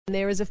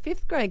There is a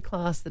 5th grade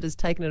class that has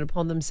taken it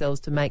upon themselves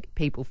to make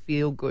people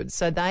feel good.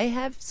 So they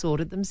have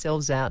sorted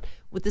themselves out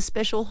with a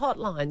special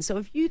hotline. So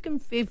if you can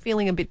be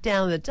feeling a bit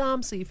down in the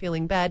dumps or you're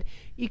feeling bad,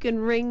 you can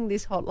ring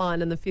this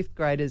hotline and the 5th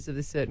graders of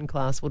a certain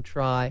class will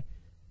try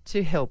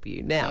to help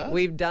you. Now,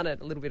 we've done it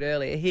a little bit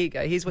earlier. Here you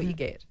go. Here's what you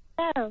get.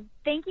 So,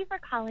 thank you for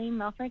calling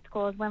Milford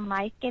Schools. When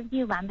life gives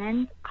you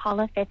lemons, call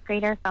a 5th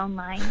grader phone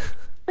line.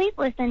 Please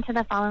listen to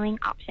the following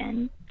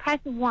options. Press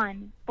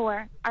 1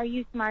 for Are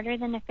You Smarter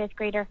Than a 5th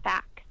Grader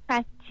Fact?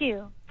 Press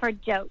 2 for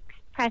jokes.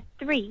 Press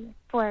 3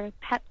 for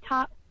pep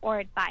talk or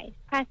advice.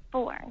 Press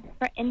 4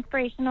 for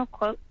inspirational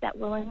quotes that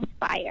will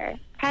inspire.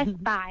 Press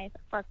 5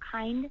 for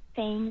kind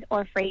sayings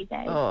or phrases.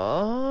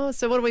 Oh,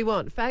 so what do we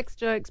want? Facts,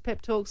 jokes,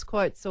 pep talks,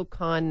 quotes, or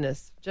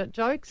kindness?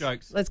 Jokes?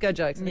 Jokes. Let's go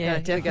jokes. Yeah,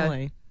 Okay, here we go.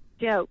 definitely.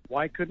 Joke.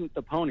 Why couldn't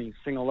the pony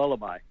sing a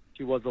lullaby?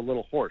 She was a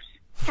little horse.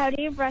 How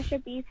do you brush a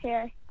bee's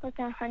hair? With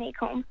a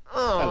honeycomb.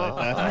 Oh,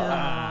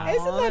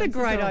 isn't that a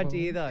great adorable.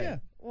 idea, though? Yeah.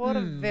 What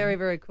a very,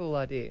 very cool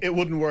idea. It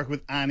wouldn't work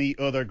with any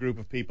other group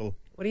of people.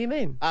 What do you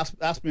mean?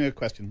 Ask me a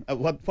question.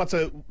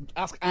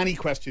 Ask any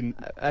question.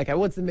 Okay,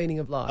 what's the meaning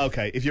of life?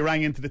 Okay, if you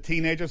rang into the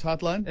teenagers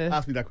hotline, Yeah.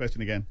 ask me that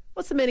question again.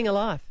 What's the meaning of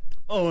life?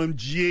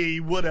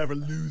 OMG, whatever,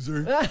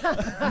 loser.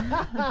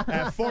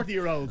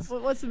 40-year-olds.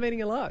 What's the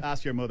meaning of life?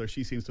 Ask your mother.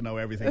 She seems to know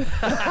everything.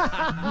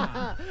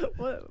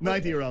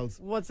 90-year-olds.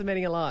 What's the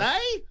meaning of life?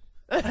 Hey?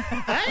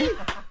 Hey?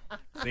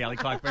 The Ali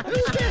Clark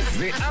Breakfast Show.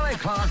 The Ali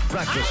Clark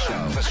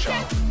Breakfast Show.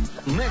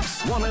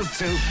 Mix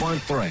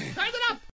 102.3.